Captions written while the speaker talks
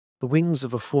the wings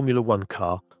of a Formula One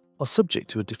car are subject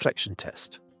to a deflection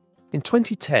test. In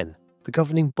 2010, the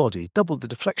governing body doubled the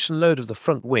deflection load of the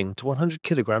front wing to 100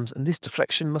 kilograms, and this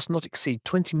deflection must not exceed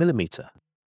 20 millimeter.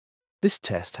 This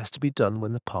test has to be done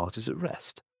when the part is at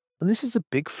rest, and this is a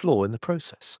big flaw in the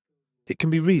process. It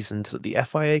can be reasoned that the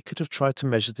FIA could have tried to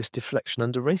measure this deflection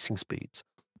under racing speeds,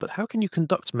 but how can you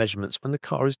conduct measurements when the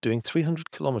car is doing 300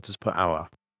 kilometers per hour?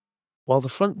 While the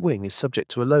front wing is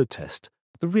subject to a load test,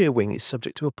 the rear wing is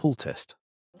subject to a pull test.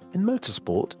 In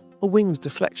motorsport, a wing's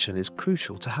deflection is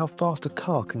crucial to how fast a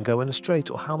car can go in a straight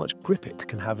or how much grip it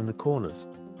can have in the corners.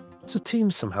 So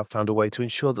teams somehow found a way to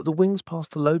ensure that the wings pass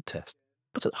the load test,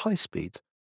 but at high speeds,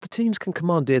 the teams can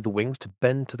commandeer the wings to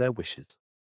bend to their wishes.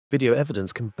 Video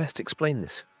evidence can best explain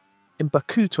this. In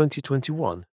Baku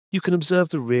 2021, you can observe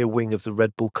the rear wing of the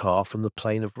Red Bull car from the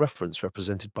plane of reference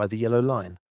represented by the yellow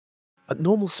line. At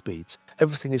normal speeds,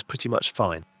 everything is pretty much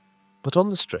fine, but on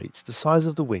the straights, the size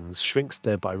of the wings shrinks,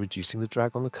 thereby reducing the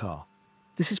drag on the car.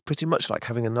 This is pretty much like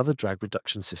having another drag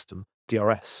reduction system,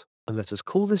 DRS, and let us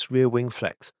call this rear wing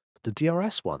flex the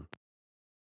DRS one.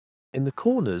 In the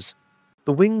corners,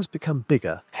 the wings become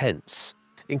bigger, hence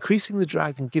increasing the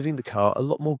drag and giving the car a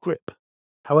lot more grip.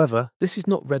 However, this is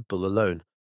not Red Bull alone.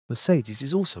 Mercedes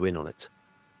is also in on it.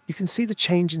 You can see the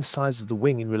change in size of the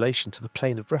wing in relation to the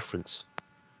plane of reference.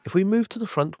 If we move to the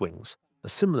front wings, a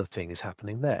similar thing is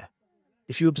happening there.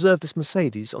 If you observe this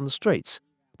Mercedes on the straights,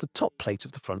 the top plate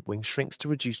of the front wing shrinks to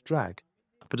reduce drag,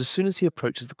 but as soon as he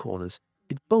approaches the corners,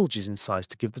 it bulges in size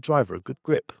to give the driver a good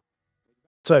grip.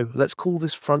 So let's call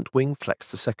this front wing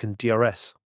flex the second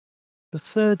DRS. The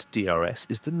third DRS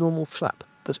is the normal flap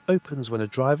that opens when a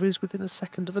driver is within a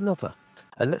second of another,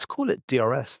 and let's call it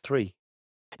DRS 3.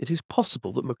 It is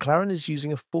possible that McLaren is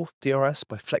using a fourth DRS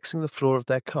by flexing the floor of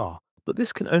their car, but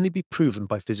this can only be proven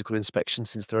by physical inspection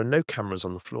since there are no cameras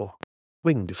on the floor.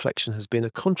 Wing deflection has been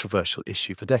a controversial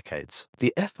issue for decades.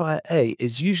 The FIA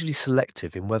is usually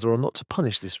selective in whether or not to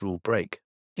punish this rule break.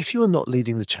 If you are not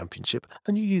leading the championship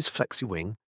and you use flexi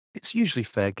wing, it's usually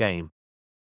fair game.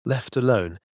 Left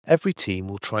alone, every team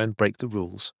will try and break the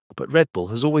rules, but Red Bull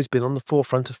has always been on the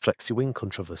forefront of flexi wing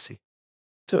controversy.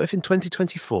 So if in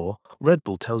 2024, Red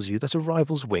Bull tells you that a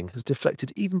rival's wing has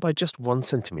deflected even by just 1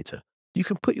 centimetre, you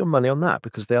can put your money on that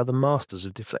because they are the masters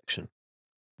of deflection.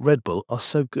 Red Bull are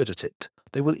so good at it,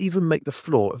 they will even make the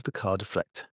floor of the car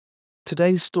deflect.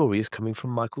 Today's story is coming from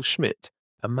Michael Schmidt,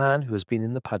 a man who has been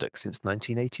in the paddock since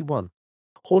 1981.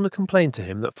 Horner complained to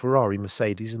him that Ferrari,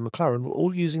 Mercedes and McLaren were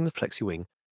all using the flexi wing,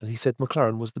 and he said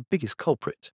McLaren was the biggest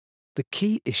culprit. The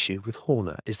key issue with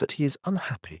Horner is that he is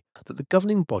unhappy that the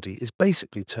governing body is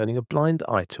basically turning a blind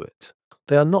eye to it.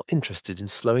 They are not interested in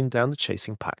slowing down the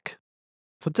chasing pack.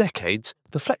 For decades,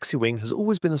 the flexi wing has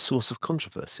always been a source of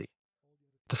controversy.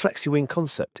 The flexi wing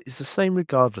concept is the same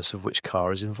regardless of which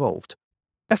car is involved.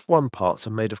 F1 parts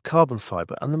are made of carbon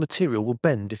fibre and the material will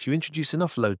bend if you introduce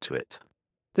enough load to it.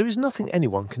 There is nothing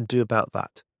anyone can do about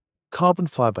that. Carbon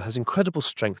fibre has incredible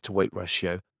strength to weight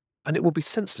ratio, and it will be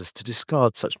senseless to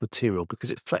discard such material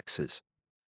because it flexes.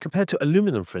 Compared to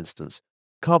aluminum, for instance,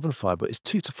 carbon fibre is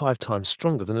 2 to 5 times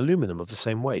stronger than aluminum of the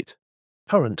same weight.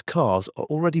 Current cars are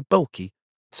already bulky,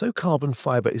 so carbon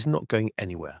fibre is not going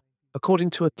anywhere. According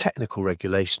to a technical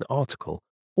regulation article,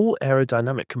 all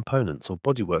aerodynamic components or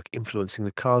bodywork influencing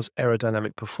the car's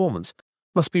aerodynamic performance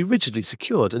must be rigidly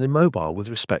secured and immobile with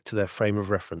respect to their frame of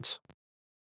reference.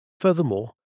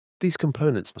 Furthermore, these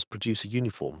components must produce a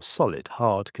uniform, solid,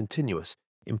 hard, continuous,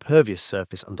 impervious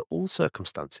surface under all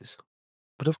circumstances.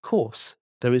 But of course,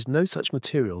 there is no such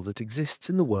material that exists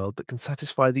in the world that can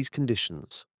satisfy these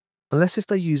conditions, unless if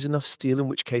they use enough steel, in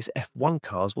which case F1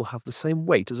 cars will have the same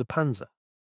weight as a Panzer.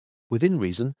 Within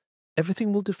reason,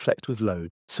 everything will deflect with load.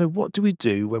 So what do we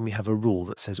do when we have a rule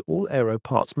that says all aero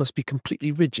parts must be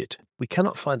completely rigid? We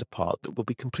cannot find a part that will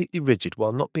be completely rigid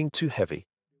while not being too heavy.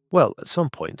 Well, at some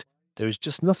point, there is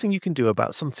just nothing you can do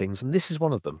about some things, and this is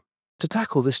one of them. To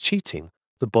tackle this cheating,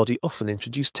 the body often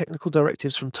introduced technical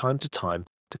directives from time to time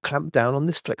to clamp down on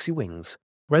this flexi wings.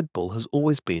 Red Bull has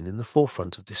always been in the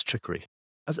forefront of this trickery.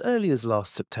 As early as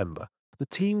last September, the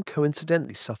team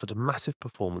coincidentally suffered a massive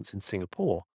performance in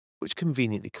Singapore, which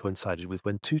conveniently coincided with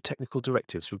when 2 technical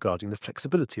directives regarding the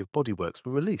flexibility of bodyworks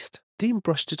were released. The team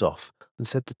brushed it off and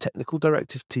said the technical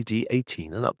directive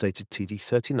TD18 and updated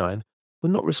TD39 were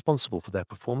not responsible for their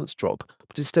performance drop,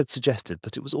 but instead suggested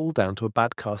that it was all down to a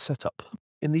bad car setup.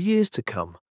 In the years to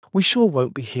come, we sure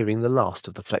won't be hearing the last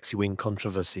of the flexi wing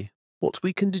controversy. What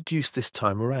we can deduce this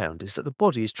time around is that the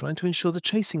body is trying to ensure the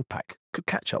chasing pack could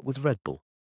catch up with Red Bull.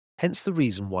 Hence the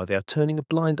reason why they are turning a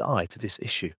blind eye to this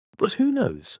issue. But who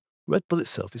knows? Red Bull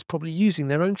itself is probably using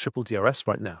their own triple DRS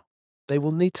right now. they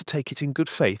will need to take it in good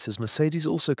faith, as Mercedes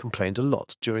also complained a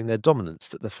lot during their dominance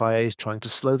that the FIA is trying to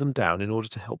slow them down in order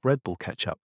to help Red Bull catch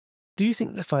up. Do you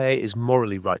think the FIA is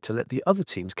morally right to let the other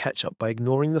teams catch up by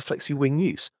ignoring the flexi wing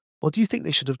use? Or do you think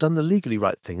they should have done the legally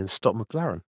right thing and stopped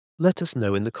McLaren? Let us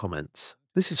know in the comments.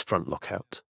 This is Front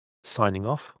Lockout. Signing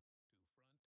off.